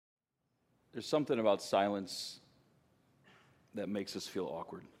There's something about silence that makes us feel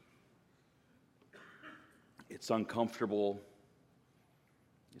awkward. It's uncomfortable.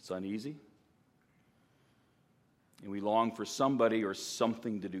 It's uneasy. And we long for somebody or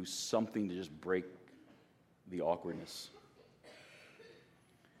something to do something to just break the awkwardness.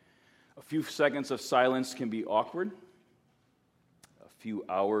 A few seconds of silence can be awkward. A few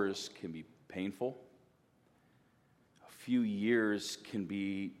hours can be painful. A few years can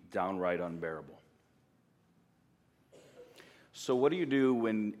be downright unbearable. So what do you do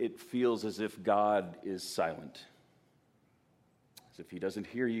when it feels as if God is silent? As if he doesn't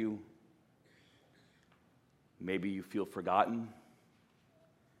hear you? Maybe you feel forgotten.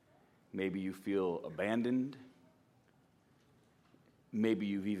 Maybe you feel abandoned. Maybe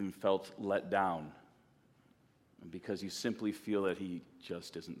you've even felt let down because you simply feel that he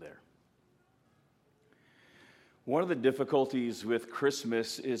just isn't there. One of the difficulties with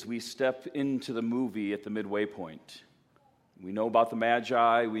Christmas is we step into the movie at the midway point. We know about the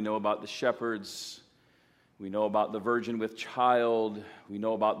Magi, we know about the shepherds, we know about the virgin with child, we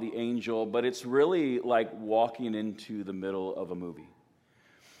know about the angel, but it's really like walking into the middle of a movie.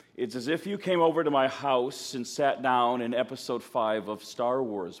 It's as if you came over to my house and sat down and episode 5 of Star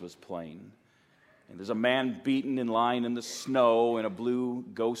Wars was playing. And there's a man beaten and lying in the snow, and a blue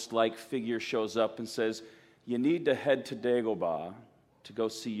ghost-like figure shows up and says, "You need to head to Dagobah to go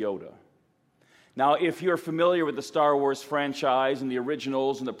see Yoda." Now, if you're familiar with the Star Wars franchise and the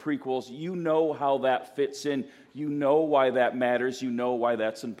originals and the prequels, you know how that fits in. You know why that matters. You know why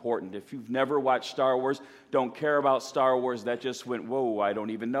that's important. If you've never watched Star Wars, don't care about Star Wars, that just went, whoa, I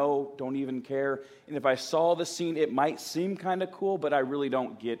don't even know, don't even care. And if I saw the scene, it might seem kind of cool, but I really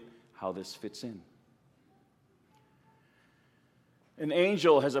don't get how this fits in. An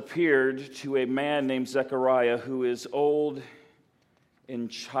angel has appeared to a man named Zechariah who is old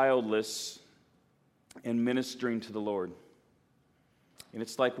and childless and ministering to the Lord. And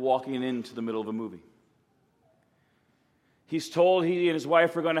it's like walking into the middle of a movie. He's told he and his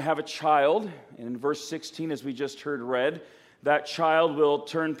wife are going to have a child. And in verse 16, as we just heard read, that child will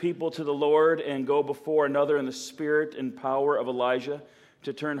turn people to the Lord and go before another in the spirit and power of Elijah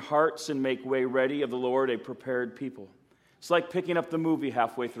to turn hearts and make way ready of the Lord, a prepared people. It's like picking up the movie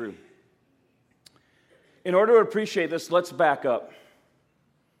halfway through. In order to appreciate this, let's back up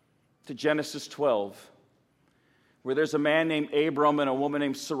to Genesis 12, where there's a man named Abram and a woman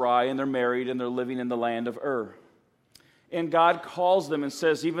named Sarai, and they're married and they're living in the land of Ur. And God calls them and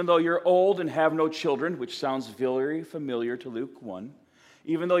says, even though you're old and have no children, which sounds very familiar to Luke 1,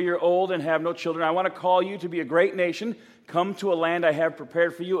 even though you're old and have no children, I want to call you to be a great nation. Come to a land I have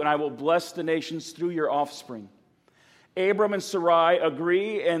prepared for you, and I will bless the nations through your offspring. Abram and Sarai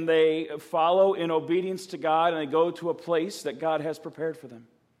agree, and they follow in obedience to God, and they go to a place that God has prepared for them.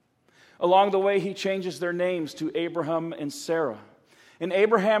 Along the way, he changes their names to Abraham and Sarah. And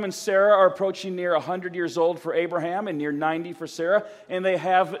Abraham and Sarah are approaching near 100 years old for Abraham and near 90 for Sarah, and they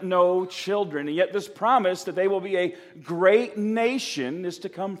have no children. And yet this promise that they will be a great nation is to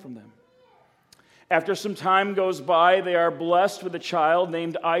come from them. After some time goes by, they are blessed with a child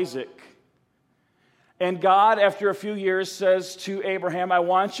named Isaac. And God, after a few years, says to Abraham, I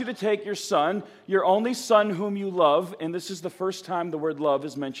want you to take your son, your only son whom you love, and this is the first time the word love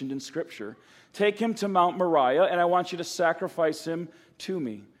is mentioned in Scripture. Take him to Mount Moriah, and I want you to sacrifice him to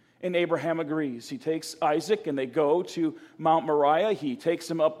me. And Abraham agrees. He takes Isaac, and they go to Mount Moriah. He takes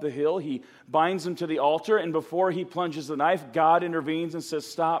him up the hill. He binds him to the altar, and before he plunges the knife, God intervenes and says,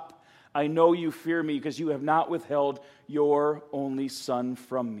 stop. I know you fear me because you have not withheld your only son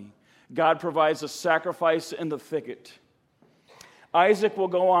from me. God provides a sacrifice in the thicket. Isaac will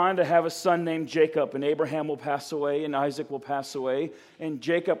go on to have a son named Jacob, and Abraham will pass away, and Isaac will pass away, and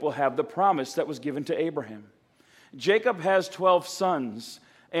Jacob will have the promise that was given to Abraham. Jacob has 12 sons,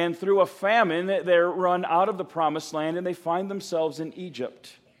 and through a famine, they're run out of the promised land, and they find themselves in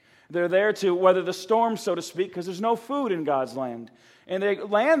Egypt. They're there to weather the storm, so to speak, because there's no food in God's land. And they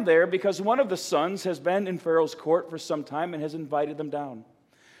land there because one of the sons has been in Pharaoh's court for some time and has invited them down.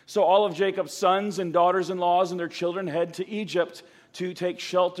 So all of Jacob's sons and daughters-in-laws and their children head to Egypt to take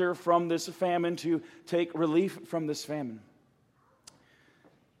shelter from this famine, to take relief from this famine.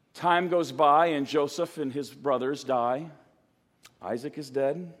 Time goes by and Joseph and his brothers die. Isaac is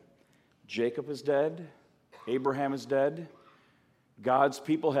dead. Jacob is dead. Abraham is dead. God's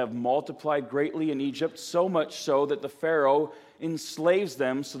people have multiplied greatly in Egypt, so much so that the Pharaoh enslaves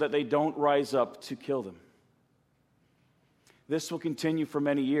them so that they don't rise up to kill them. This will continue for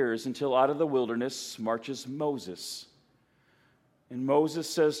many years until out of the wilderness marches Moses. And Moses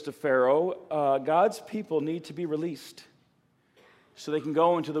says to Pharaoh, God's people need to be released. so they can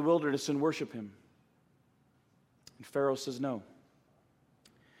go into the wilderness and worship him. And Pharaoh says no.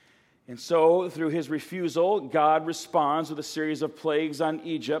 And so, through his refusal, God responds with a series of plagues on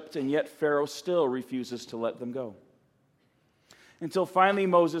Egypt, and yet Pharaoh still refuses to let them go. Until finally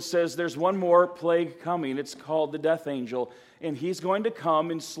Moses says there's one more plague coming. It's called the death angel, and he's going to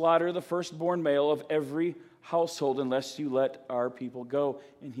come and slaughter the firstborn male of every household unless you let our people go.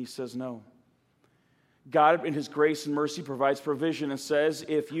 And he says no. God, in his grace and mercy, provides provision and says,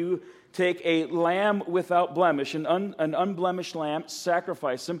 if you take a lamb without blemish, an unblemished lamb,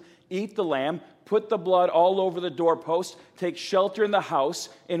 sacrifice him, eat the lamb, put the blood all over the doorpost, take shelter in the house,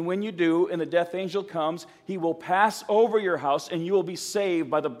 and when you do, and the death angel comes, he will pass over your house, and you will be saved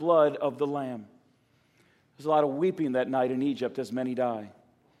by the blood of the lamb. There's a lot of weeping that night in Egypt as many die,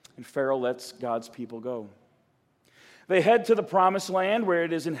 and Pharaoh lets God's people go. They head to the promised land where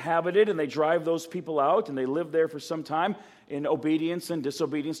it is inhabited, and they drive those people out, and they live there for some time in obedience and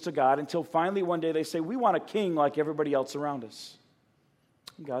disobedience to God, until finally one day they say, we want a king like everybody else around us.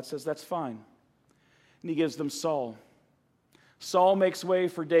 And God says, that's fine. And he gives them Saul. Saul makes way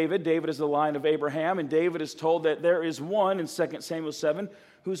for David. David is the line of Abraham, and David is told that there is one in 2 Samuel 7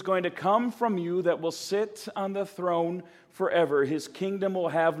 who's going to come from you that will sit on the throne forever. His kingdom will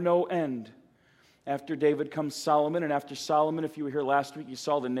have no end. After David comes Solomon, and after Solomon, if you were here last week, you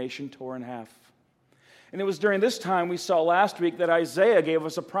saw the nation tore in half. And it was during this time we saw last week that Isaiah gave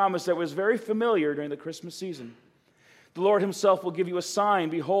us a promise that was very familiar during the Christmas season. The Lord himself will give you a sign.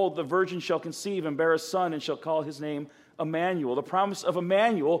 Behold, the virgin shall conceive and bear a son and shall call his name Emmanuel. The promise of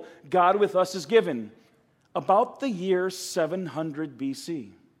Emmanuel, God with us, is given about the year 700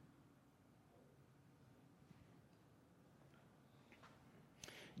 BC.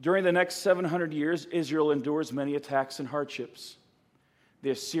 During the next 700 years, Israel endures many attacks and hardships.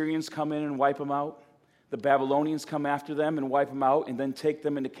 The Assyrians come in and wipe them out. The Babylonians come after them and wipe them out and then take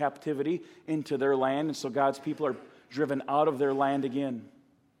them into captivity into their land. And so God's people are driven out of their land again.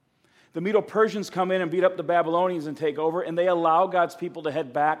 The Medo-Persians come in and beat up the Babylonians and take over, and they allow God's people to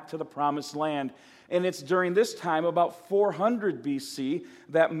head back to the promised land. And it's during this time, about 400 BC,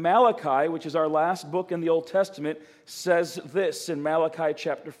 that Malachi, which is our last book in the Old Testament, says this in Malachi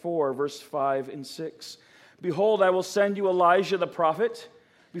chapter 4, verse 5 and 6. Behold, I will send you Elijah the prophet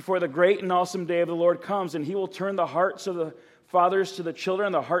before the great and awesome day of the Lord comes, and he will turn the hearts of the fathers to the children,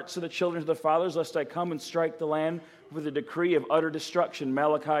 and the hearts of the children to the fathers, lest I come and strike the land with a decree of utter destruction.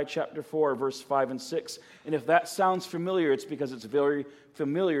 Malachi chapter 4, verse 5 and 6. And if that sounds familiar, it's because it's very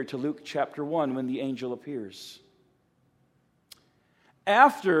familiar to Luke chapter 1 when the angel appears.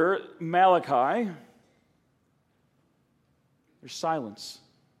 After Malachi, there's silence.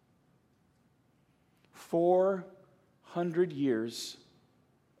 400 years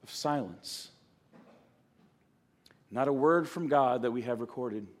of silence. Not a word from God that we have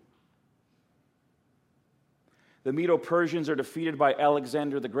recorded. The Medo-Persians are defeated by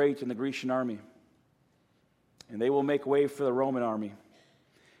Alexander the Great and the Grecian army. And they will make way for the Roman army.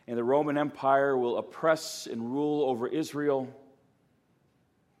 And the Roman Empire will oppress and rule over Israel.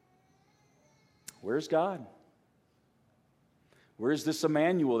 Where's God? Where is this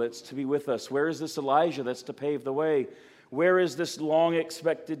Emmanuel that's to be with us? Where is this Elijah that's to pave the way? Where is this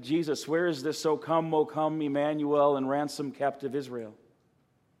long-expected Jesus? Where is this, O come, Emmanuel, and ransom captive Israel?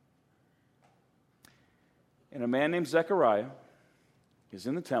 And a man named Zechariah is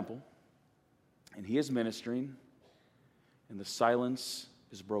in the temple, and he is ministering, and the silence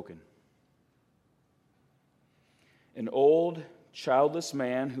is broken. An old, childless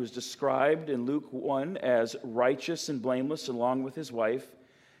man who is described in Luke 1 as righteous and blameless along with his wife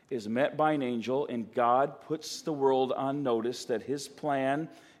is met by an angel, and God puts the world on notice that his plan,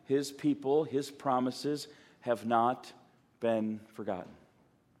 his people, his promises have not been forgotten.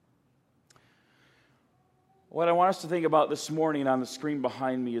 What I want us to think about this morning on the screen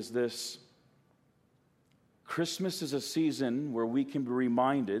behind me is this. Christmas is a season where we can be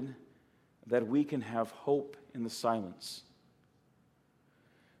reminded that we can have hope in the silence.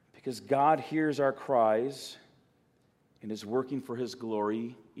 Because God hears our cries and is working for his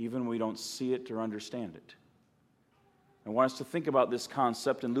glory, even when we don't see it or understand it. I want us to think about this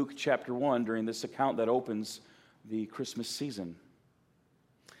concept in Luke chapter 1 during this account that opens the Christmas season.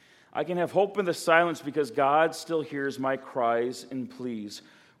 I can have hope in the silence because God still hears my cries and pleas.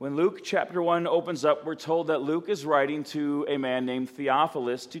 When Luke chapter 1 opens up, we're told that Luke is writing to a man named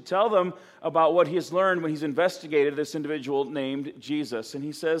Theophilus to tell them about what he has learned when he's investigated this individual named Jesus. And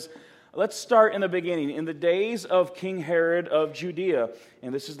he says, Let's start in the beginning, in the days of King Herod of Judea.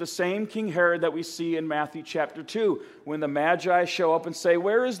 And this is the same King Herod that we see in Matthew chapter 2, when the Magi show up and say,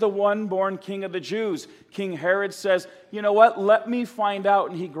 "Where is the one born King of the Jews?" King Herod says, "You know what, let me find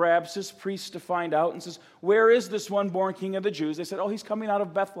out." And he grabs his priests to find out and says, "Where is this one born King of the Jews?" They said, "Oh, he's coming out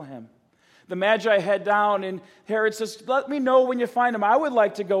of Bethlehem." The Magi head down, and Herod says, "Let me know when you find him. I would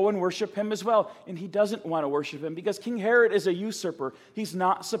like to go and worship him as well." And he doesn't want to worship him because King Herod is a usurper. He's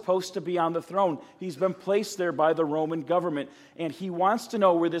not supposed to be on the throne. He's been placed there by the Roman government. And he wants to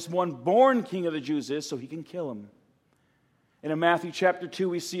know where this one born King of the Jews is so he can kill him. And in Matthew chapter 2,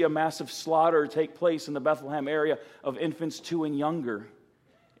 we see a massive slaughter take place in the Bethlehem area of infants 2 and younger,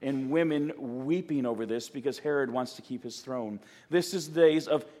 and women weeping over this because Herod wants to keep his throne. This is the days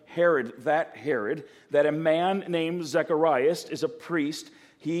of Herod, that a man named Zacharias is a priest.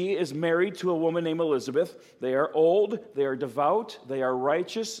 He is married to a woman named Elizabeth. They are old, they are devout, they are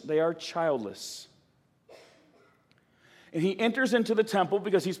righteous, they are childless. And he enters into the temple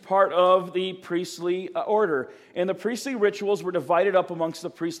because he's part of the priestly order. And the priestly rituals were divided up amongst the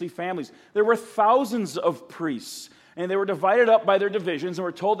priestly families. There were thousands of priests, and they were divided up by their divisions, and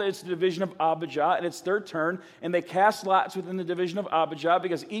we're told that it's the division of Abijah, and it's their turn, and they cast lots within the division of Abijah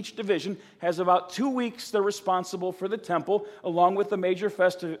because each division has about 2 weeks they're responsible for the temple, along with the major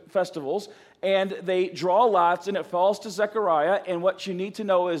festivals, and they draw lots, and it falls to Zechariah, and what you need to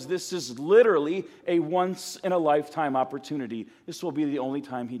know is this is literally a once-in-a-lifetime opportunity. This will be the only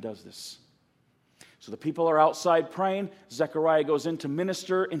time he does this. So the people are outside praying. Zechariah goes in to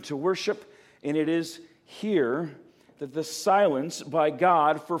minister and to worship, and it is here that the silence by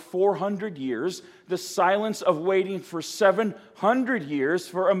God for 400 years, the silence of waiting for 700 years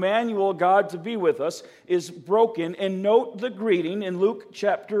for Emmanuel, God, to be with us, is broken. And note the greeting in Luke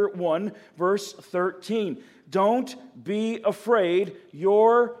chapter 1, verse 13. "Don't be afraid,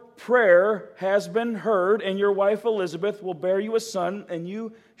 your prayer has been heard, and your wife Elizabeth will bear you a son, and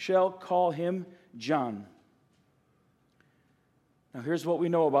you shall call him John." Now here's what we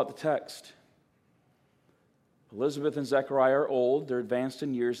know about the text. Elizabeth and Zechariah are old, they're advanced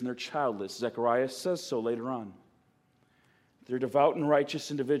in years, and they're childless. Zechariah says so later on. They're devout and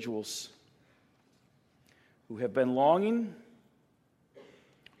righteous individuals who have been longing,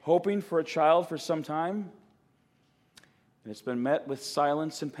 hoping for a child for some time, and it's been met with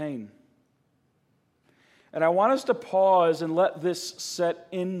silence and pain. And I want us to pause and let this set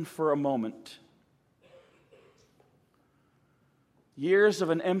in for a moment. Years of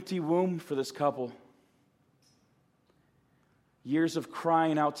an empty womb for this couple. Years of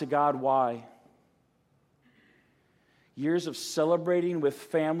crying out to God, why? Years of celebrating with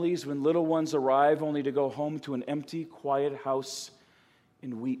families when little ones arrive only to go home to an empty, quiet house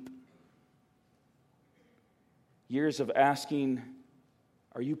and weep. Years of asking,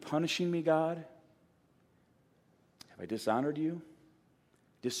 "Are you punishing me, God? Have I dishonored you,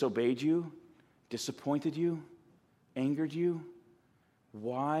 disobeyed you, disappointed you, angered you?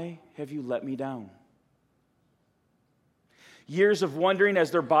 Why have you let me down?" Years of wondering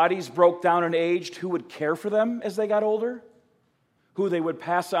as their bodies broke down and aged who would care for them as they got older, who they would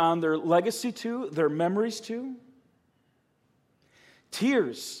pass on their legacy to, their memories to.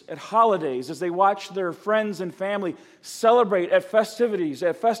 Tears at holidays as they watched their friends and family celebrate at festivities,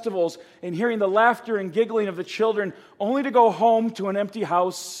 at festivals, and hearing the laughter and giggling of the children, only to go home to an empty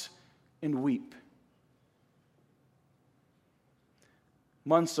house and weep.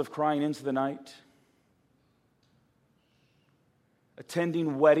 Months of crying into the night.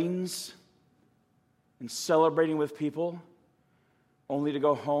 Attending weddings and celebrating with people, only to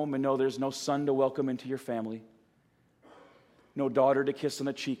go home and know there's no son to welcome into your family, no daughter to kiss on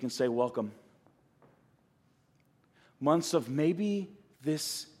the cheek and say, "Welcome." Months of maybe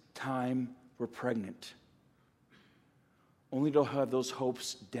this time we're pregnant, only to have those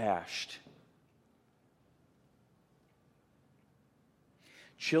hopes dashed.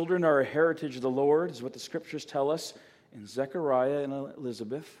 Children are a heritage of the Lord, is what the scriptures tell us. And Zechariah and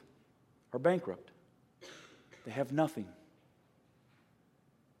Elizabeth are bankrupt. They have nothing.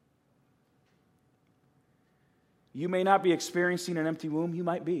 You may not be experiencing an empty womb. You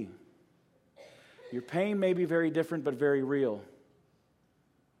might be. Your pain may be very different, but very real.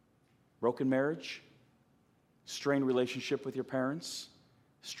 Broken marriage, strained relationship with your parents,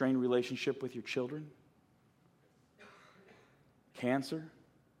 strained relationship with your children, cancer,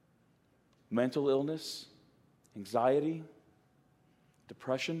 mental illness, anxiety,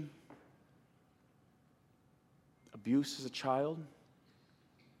 depression, abuse as a child.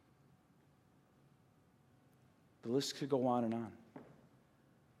 The list could go on and on.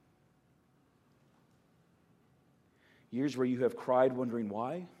 Years where you have cried wondering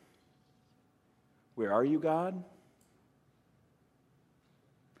why. Where are you, God?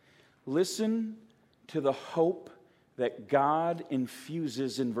 Listen to the hope that God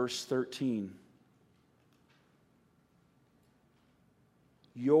infuses in verse 13.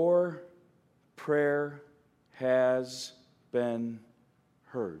 Your prayer has been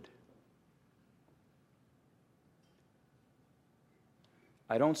heard.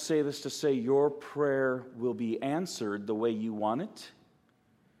 I don't say this to say your prayer will be answered the way you want it,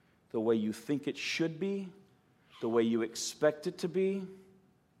 the way you think it should be, the way you expect it to be.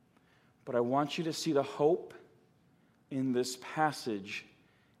 But I want you to see the hope in this passage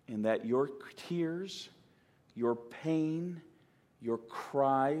in that your tears, your pain, your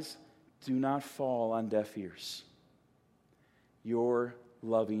cries do not fall on deaf ears. Your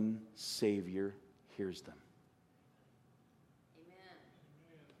loving Savior hears them.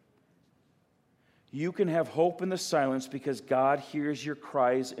 You can have hope in the silence because God hears your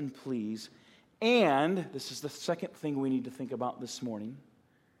cries and pleas. And, this is the second thing we need to think about this morning,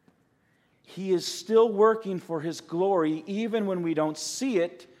 He is still working for His glory even when we don't see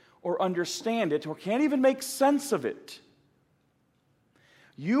it or understand it or can't even make sense of it.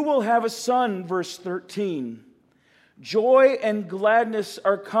 You will have a son, verse 13. Joy and gladness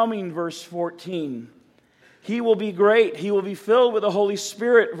are coming, verse 14. He will be great. He will be filled with the Holy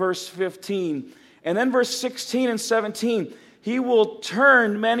Spirit, verse 15. And then verse 16 and 17, He will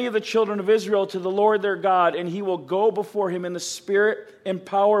turn many of the children of Israel to the Lord their God, and He will go before Him in the spirit and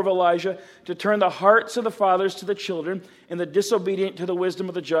power of Elijah to turn the hearts of the fathers to the children and the disobedient to the wisdom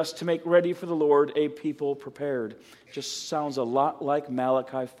of the just, to make ready for the Lord a people prepared. Just sounds a lot like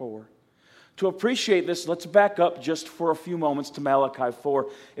Malachi 4. To appreciate this, let's back up just for a few moments to Malachi 4.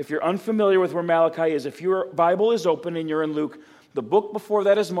 If you're unfamiliar with where Malachi is, if your Bible is open and you're in Luke, the book before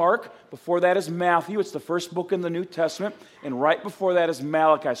that is Mark, before that is Matthew. It's the first book in the New Testament, and right before that is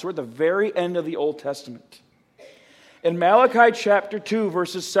Malachi. So we're at the very end of the Old Testament. In Malachi chapter 2,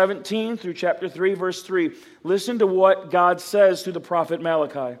 verses 17 through chapter 3, verse 3, listen to what God says through the prophet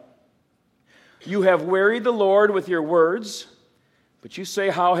Malachi. You have wearied the Lord with your words, but you say,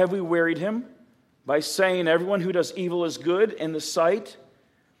 how have we wearied Him? By saying everyone who does evil is good in the sight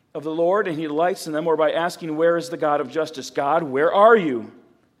of the Lord, and He delights in them, or by asking, where is the God of justice? God, where are you?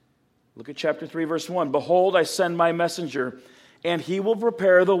 Look at chapter 3, verse 1. Behold, I send my messenger, and he will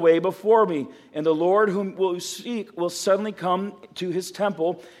prepare the way before me. And the Lord whom you seek will suddenly come to His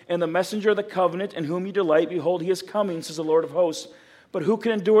temple, and the messenger of the covenant in whom you delight, behold, He is coming, says the Lord of hosts. But who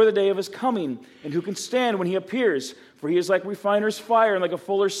can endure the day of His coming? And who can stand when He appears? For He is like refiner's fire and like a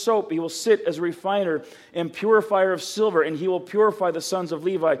fuller's soap. He will sit as a refiner and purifier of silver, and He will purify the sons of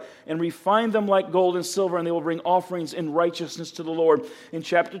Levi and refine them like gold and silver, and they will bring offerings in righteousness to the Lord. In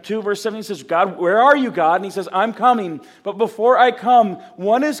chapter 2, verse 7, He says, God, where are you, God? And He says, I'm coming. But before I come,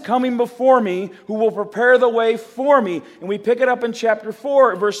 one is coming before me who will prepare the way for me. And we pick it up in chapter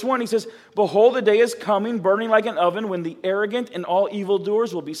 4, verse 1. He says, behold, the day is coming, burning like an oven, when the arrogant and all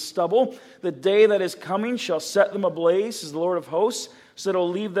evildoers will be stubble. The day that is coming shall set them ablaze, says the Lord of hosts, so that it will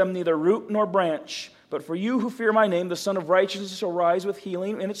leave them neither root nor branch. But for you who fear my name, the Son of Righteousness shall rise with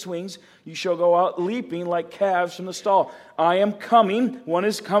healing in its wings. You shall go out leaping like calves from the stall. I am coming. One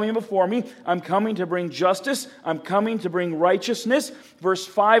is coming before me. I'm coming to bring justice. I'm coming to bring righteousness. Verse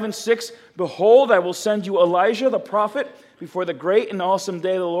 5 and 6, behold, I will send you Elijah the prophet before the great and awesome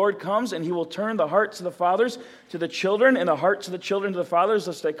day of the Lord comes, and He will turn the hearts of the fathers to the children, and the hearts of the children to the fathers,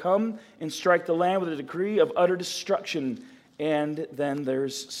 lest they come and strike the land with a decree of utter destruction. And then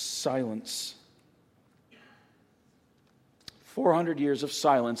there's silence. 400 years of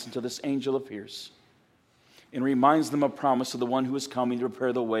silence until this angel appears and reminds them of promise of the one who is coming to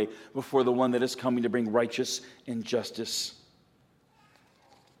prepare the way before the one that is coming to bring righteousness and justice.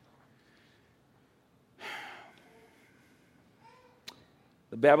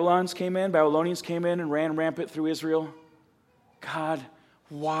 The Babylonians came in and ran rampant through Israel. God,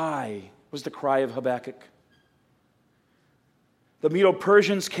 why? Was the cry of Habakkuk. The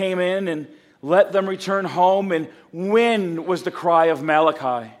Medo-Persians came in and let them return home, and when? Was the cry of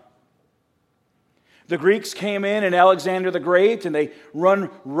Malachi. The Greeks came in and Alexander the Great, and they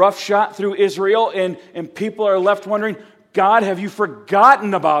run roughshod through Israel, and people are left wondering, God, have you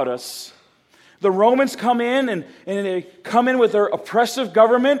forgotten about us? The Romans come in, and they come in with their oppressive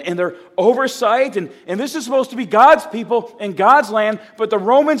government and their oversight, and this is supposed to be God's people and God's land, but the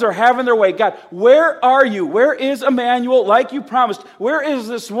Romans are having their way. God, where are you? Where is Emmanuel, like you promised? Where is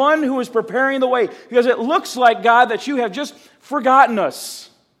this one who is preparing the way? Because it looks like, God, that you have just forgotten us.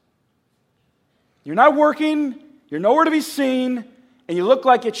 You're not working, you're nowhere to be seen, and you look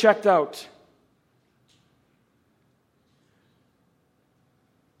like you checked out.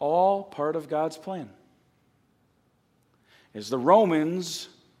 All part of God's plan. As the Romans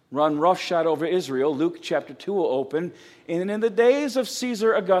run roughshod over Israel, Luke chapter 2 will open, and in the days of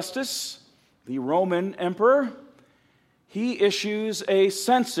Caesar Augustus, the Roman emperor, he issues a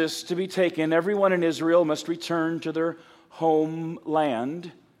census to be taken. Everyone in Israel must return to their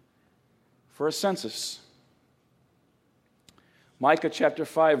homeland for a census. Micah chapter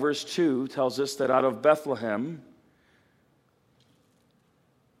 5 verse 2 tells us that out of Bethlehem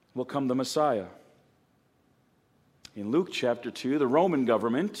will come the Messiah. In Luke chapter 2, the Roman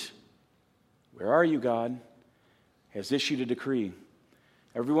government, where are you, God, has issued a decree.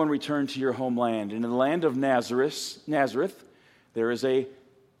 Everyone return to your homeland. And in the land of Nazareth, there is a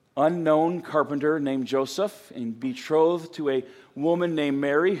unknown carpenter named Joseph, and betrothed to a woman named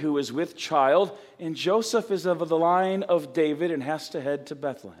Mary who is with child. And Joseph is of the line of David and has to head to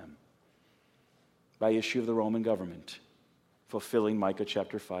Bethlehem by issue of the Roman government, fulfilling Micah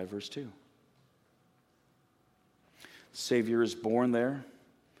chapter 5 verse 2. Savior is born there.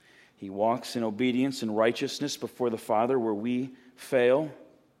 He walks in obedience and righteousness before the Father where we fail.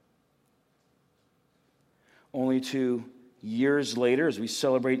 Only 2 years later, as we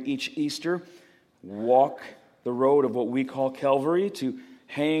celebrate each Easter, walk the road of what we call Calvary to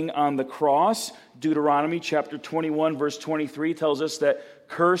hang on the cross. Deuteronomy chapter 21 verse 23 tells us that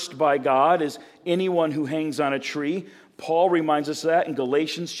cursed by God is anyone who hangs on a tree. Paul reminds us of that in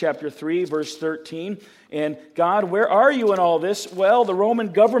Galatians chapter 3, verse 13. And God, where are you in all this? Well, the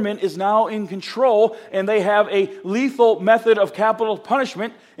Roman government is now in control, and they have a lethal method of capital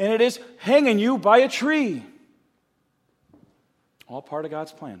punishment, and it is hanging you by a tree. All part of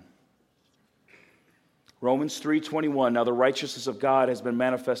God's plan. Romans 3:21, now the righteousness of God has been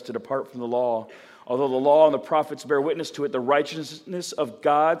manifested apart from the law. Although the law and the prophets bear witness to it, the righteousness of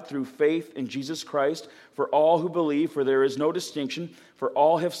God through faith in Jesus Christ for all who believe, for there is no distinction, for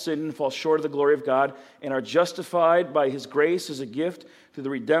all have sinned and fall short of the glory of God, and are justified by his grace as a gift through the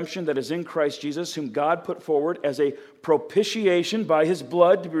redemption that is in Christ Jesus, whom God put forward as a propitiation by his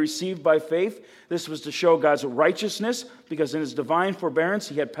blood to be received by faith. This was to show God's righteousness, because in his divine forbearance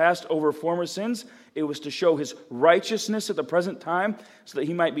he had passed over former sins. It was to show his righteousness at the present time, so that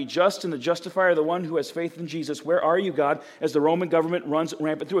he might be just and the justifier of the one who has faith in Jesus. Where are you, God, as the Roman government runs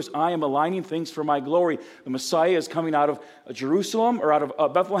rampant through us? I am aligning things for my glory. The Messiah is coming out of Jerusalem or out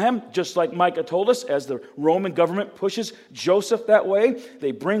of Bethlehem, just like Micah told us, as the Roman government pushes Joseph that way.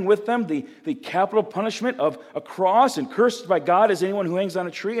 They bring with them the capital punishment of a cross, and cursed by God is anyone who hangs on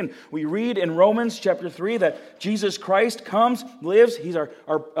a tree. And we read in Romans chapter 3 that Jesus Christ comes, lives. He's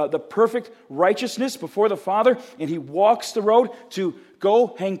the perfect righteousness before the Father, and he walks the road to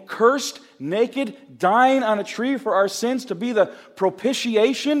go hang cursed, naked, dying on a tree for our sins, to be the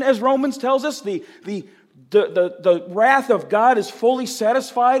propitiation, as Romans tells us. The wrath of God is fully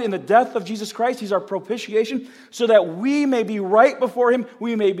satisfied in the death of Jesus Christ. He's our propitiation, so that we may be right before him,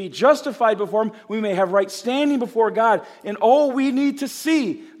 we may be justified before him, we may have right standing before God. And we need to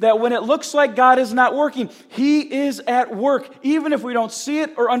see that when it looks like God is not working, he is at work, even if we don't see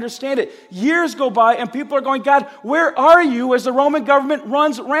it or understand it. Years go by and people are going, God, where are you, as the Roman government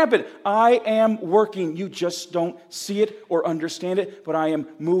runs rampant? I am working. You just don't see it or understand it, but I am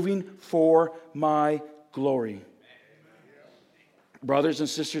moving for my glory. Brothers and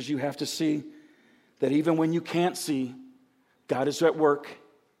sisters, you have to see that even when you can't see, God is at work.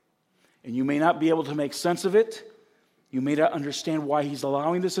 And you may not be able to make sense of it. You may not understand why he's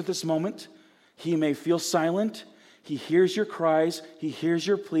allowing this at this moment. He may feel silent. He hears your cries. He hears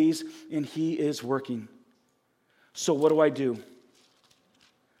your pleas. And he is working. So what do?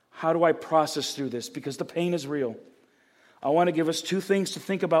 How do I process through this? Because the pain is real. I want to give us 2 things to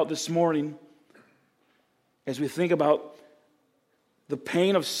think about this morning as we think about the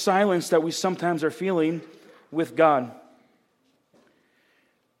pain of silence that we sometimes are feeling with God.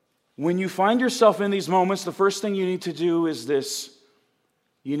 When you find yourself in these moments, the first thing you need to do is this.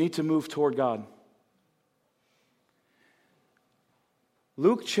 You need to move toward God.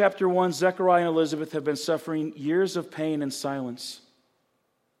 Luke chapter 1, Zechariah and Elizabeth have been suffering years of pain and silence.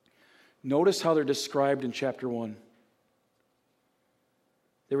 Notice how they're described in chapter 1.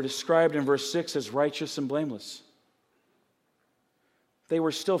 They were described in verse 6 as righteous and blameless. They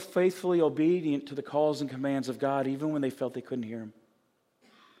were still faithfully obedient to the calls and commands of God, even when they felt they couldn't hear him.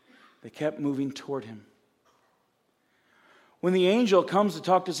 They kept moving toward him. When the angel comes to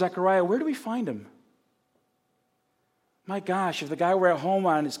talk to Zechariah, where do we find him? My gosh, if the guy were at home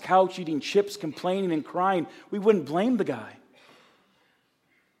on his couch eating chips, complaining and crying, we wouldn't blame the guy.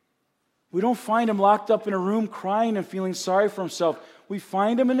 We don't find him locked up in a room crying and feeling sorry for himself. We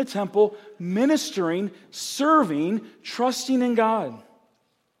find him in the temple, ministering, serving, trusting in God.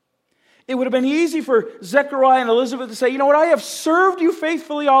 It would have been easy for Zechariah and Elizabeth to say, you know what, I have served you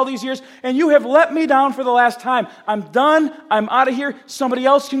faithfully all these years, and you have let me down for the last time. I'm done. I'm out of here. Somebody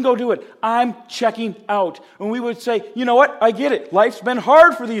else can go do it. I'm checking out. And we would say, you know what, I get it. Life's been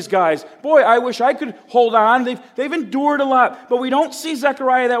hard for these guys. Boy, I wish I could hold on. They've endured a lot. But we don't see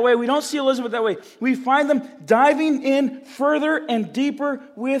Zechariah that way. We don't see Elizabeth that way. We find them diving in further and deeper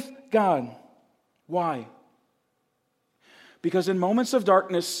with God. Why? Because in moments of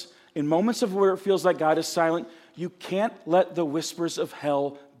darkness, in moments of where it feels like God is silent, you can't let the whispers of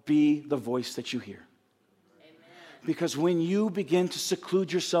hell be the voice that you hear. Amen. Because when you begin to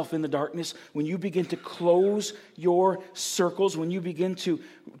seclude yourself in the darkness, when you begin to close your circles, when you begin to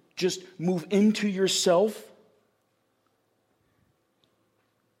just move into yourself,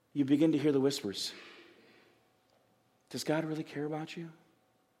 you begin to hear the whispers. Does God really care about you?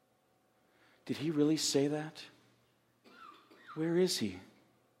 Did He really say that? Where is He?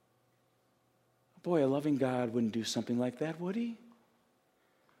 Boy, a loving God wouldn't do something like that, would He?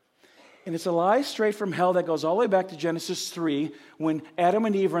 And it's a lie straight from hell that goes all the way back to Genesis 3, when Adam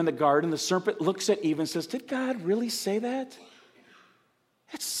and Eve are in the garden. The serpent looks at Eve and says, did God really say that?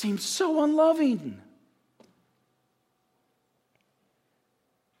 It seems so unloving.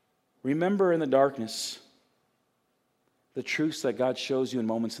 Remember in the darkness the truths that God shows you in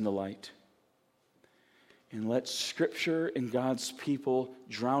moments in the light. And let Scripture and God's people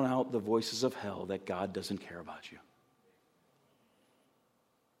drown out the voices of hell that God doesn't care about you.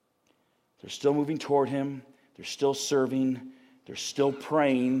 They're still moving toward Him. They're still serving. They're still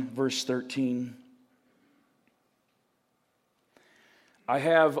praying. Verse 13. I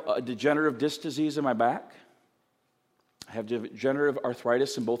have a degenerative disc disease in my back. I have degenerative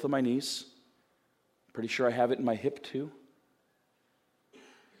arthritis in both of my knees. Pretty sure I have it in my hip too.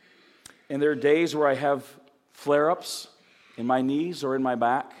 And there are days where I have flare-ups in my knees or in my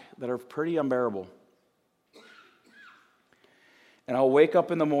back that are pretty unbearable. And I'll wake up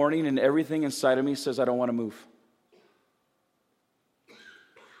in the morning and everything inside of me says I don't want to move.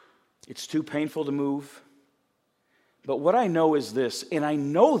 It's too painful to move. But what I know is this, and I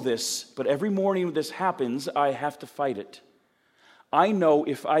know this, but every morning this happens, I have to fight it. I know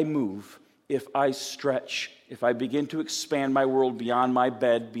if I move, if I stretch, if I begin to expand my world beyond my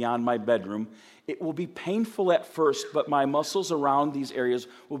bed, beyond my bedroom, it will be painful at first, but my muscles around these areas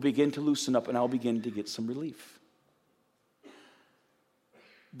will begin to loosen up and I'll begin to get some relief.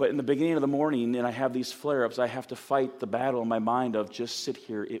 But in the beginning of the morning, and I have these flare-ups, I have to fight the battle in my mind of just sit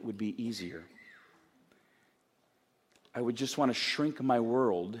here, it would be easier. I would just want to shrink my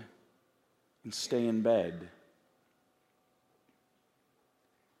world and stay in bed.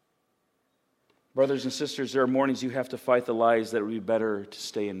 Brothers and sisters, there are mornings you have to fight the lies that it would be better to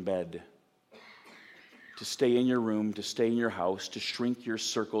stay in bed, to stay in your room, to stay in your house, to shrink your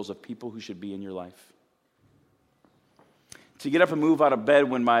circles of people who should be in your life. To get up and move out of bed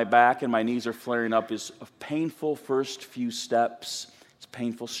when my back and my knees are flaring up is a painful first few steps. It's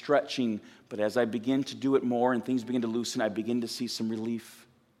painful stretching, but as I begin to do it more and things begin to loosen, I begin to see some relief.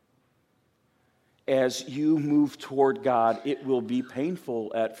 As you move toward God, it will be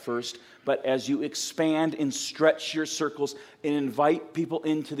painful at first, but as you expand and stretch your circles and invite people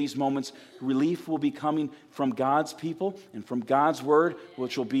into these moments, relief will be coming from God's people and from God's word,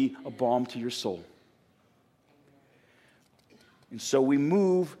 which will be a balm to your soul. And so we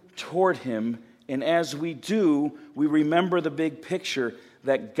move toward Him, and as we do, we remember the big picture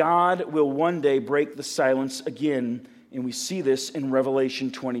that God will one day break the silence again. And we see this in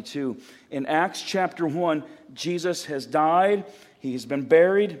Revelation 22. In Acts chapter 1, Jesus has died, He's been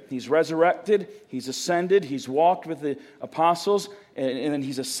buried, He's resurrected, He's ascended, He's walked with the apostles, and then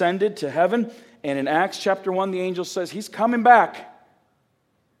He's ascended to heaven. And in Acts chapter 1, the angel says, He's coming back.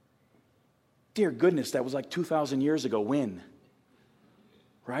 Dear goodness, that was like 2,000 years ago. When?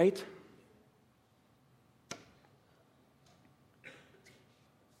 Right?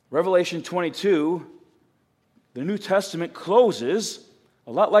 Revelation 22, the New Testament closes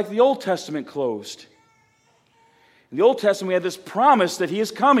a lot like the Old Testament closed. In the Old Testament, we had this promise that He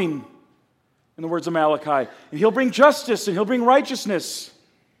is coming, in the words of Malachi, and He'll bring justice and He'll bring righteousness.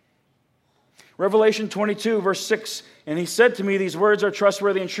 Revelation 22, verse 6, and He said to me, these words are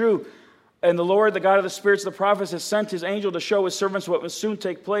trustworthy and true. And the Lord, the God of the spirits of the prophets, has sent His angel to show His servants what must soon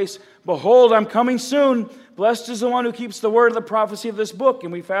take place. Behold, I'm coming soon. Blessed is the one who keeps the word of the prophecy of this book.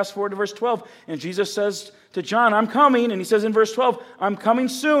 And we fast forward to verse 12. And Jesus says to John, I'm coming. And He says in verse 12, I'm coming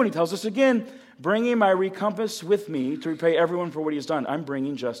soon. He tells us again, bringing my recompense with me to repay everyone for what he has done. I'm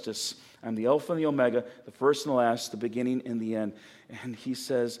bringing justice. I'm the Alpha and the Omega, the first and the last, the beginning and the end. And He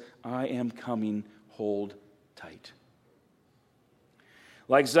says, I am coming. Hold tight.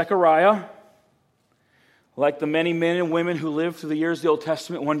 Like Zechariah, like the many men and women who lived through the years of the Old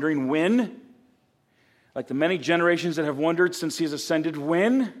Testament wondering when, like the many generations that have wondered since He's ascended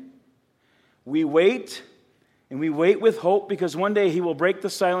when, we wait, and we wait with hope because one day He will break the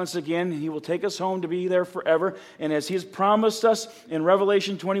silence again. He will take us home to be there forever. And as He's promised us in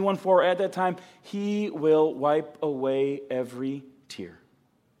Revelation 21:4, at that time, He will wipe away every tear.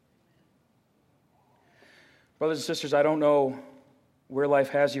 Brothers and sisters, I don't know where life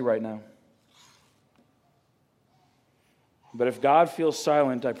has you right now. But if God feels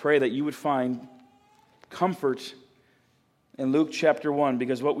silent, I pray that you would find comfort in Luke chapter 1,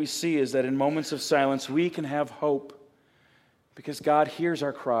 because what we see is that in moments of silence, we can have hope because God hears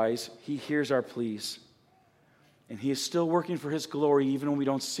our cries, He hears our pleas, and He is still working for His glory even when we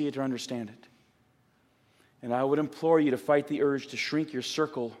don't see it or understand it. And I would implore you to fight the urge to shrink your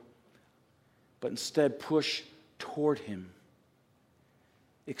circle, but instead push toward Him,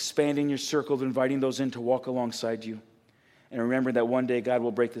 expanding your circle, inviting those in to walk alongside you, and remember that one day God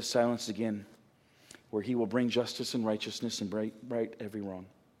will break the silence again, where He will bring justice and righteousness and right every wrong.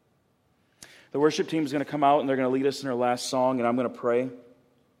 The worship team is going to come out and they're going to lead us in our last song, and I'm going to pray.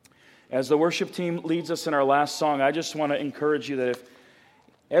 As the worship team leads us in our last song, I just want to encourage you that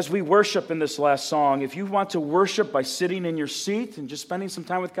as we worship in this last song, if you want to worship by sitting in your seat and just spending some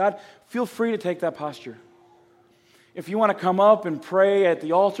time with God, feel free to take that posture. If you want to come up and pray at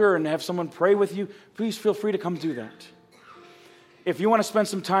the altar and have someone pray with you, please feel free to come do that. If you want to spend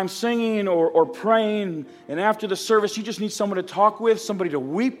some time singing or praying, and after the service you just need someone to talk with, somebody to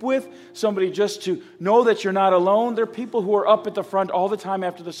weep with, somebody just to know that you're not alone, there are people who are up at the front all the time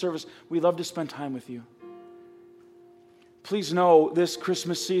after the service. We love to spend time with you. Please know this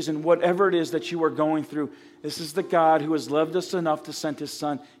Christmas season, whatever it is that you are going through, this is the God who has loved us enough to send His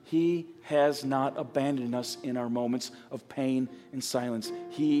Son. He has not abandoned us in our moments of pain and silence.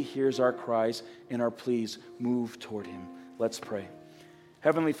 He hears our cries and our pleas. Move toward Him. Let's pray.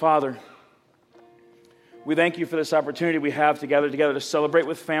 Heavenly Father, we thank You for this opportunity we have to gather together to celebrate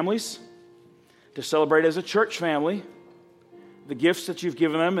with families, to celebrate as a church family, the gifts that You've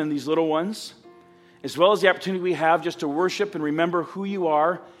given them and these little ones, as well as the opportunity we have just to worship and remember who You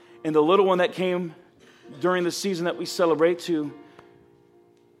are and the little one that came during the season that we celebrate to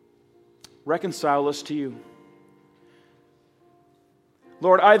reconcile us to You.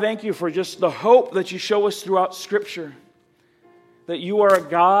 Lord, I thank You for just the hope that You show us throughout Scripture, that You are a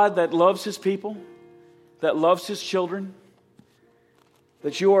God that loves His people, that loves His children,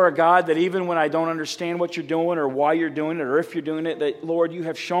 that You are a God that even when I don't understand what You're doing or why You're doing it or if You're doing it, that, Lord, You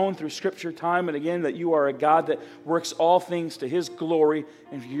have shown through Scripture time and again that You are a God that works all things to His glory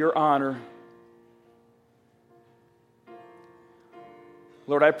and for Your honor.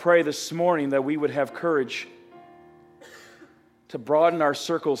 Lord, I pray this morning that we would have courage to broaden our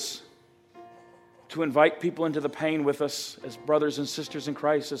circles, to invite people into the pain with us as brothers and sisters in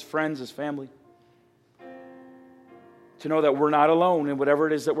Christ, as friends, as family. To know that we're not alone in whatever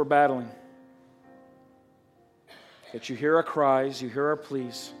it is that we're battling. That You hear our cries, You hear our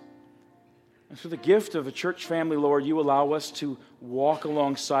pleas. And through the gift of a church family, Lord, You allow us to walk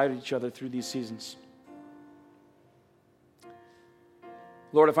alongside each other through these seasons.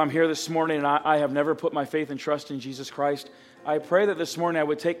 Lord, if I'm here this morning and I have never put my faith and trust in Jesus Christ, I pray that this morning I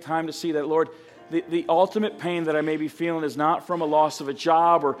would take time to see that, Lord, the ultimate pain that I may be feeling is not from a loss of a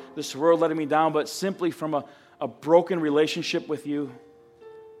job or this world letting me down, but simply from a broken relationship with You.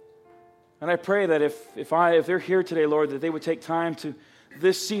 And I pray that if they're here today, Lord, that they would take time to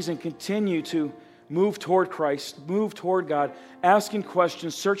this season continue to move toward Christ, move toward God, asking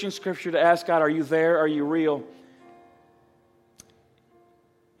questions, searching Scripture to ask God, are You there? Are You real?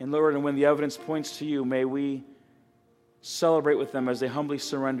 And Lord, and when the evidence points to You, may we celebrate with them as they humbly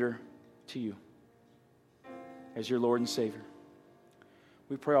surrender to You as your Lord and Savior.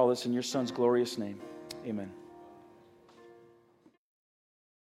 We pray all this in Your Son's glorious name. Amen.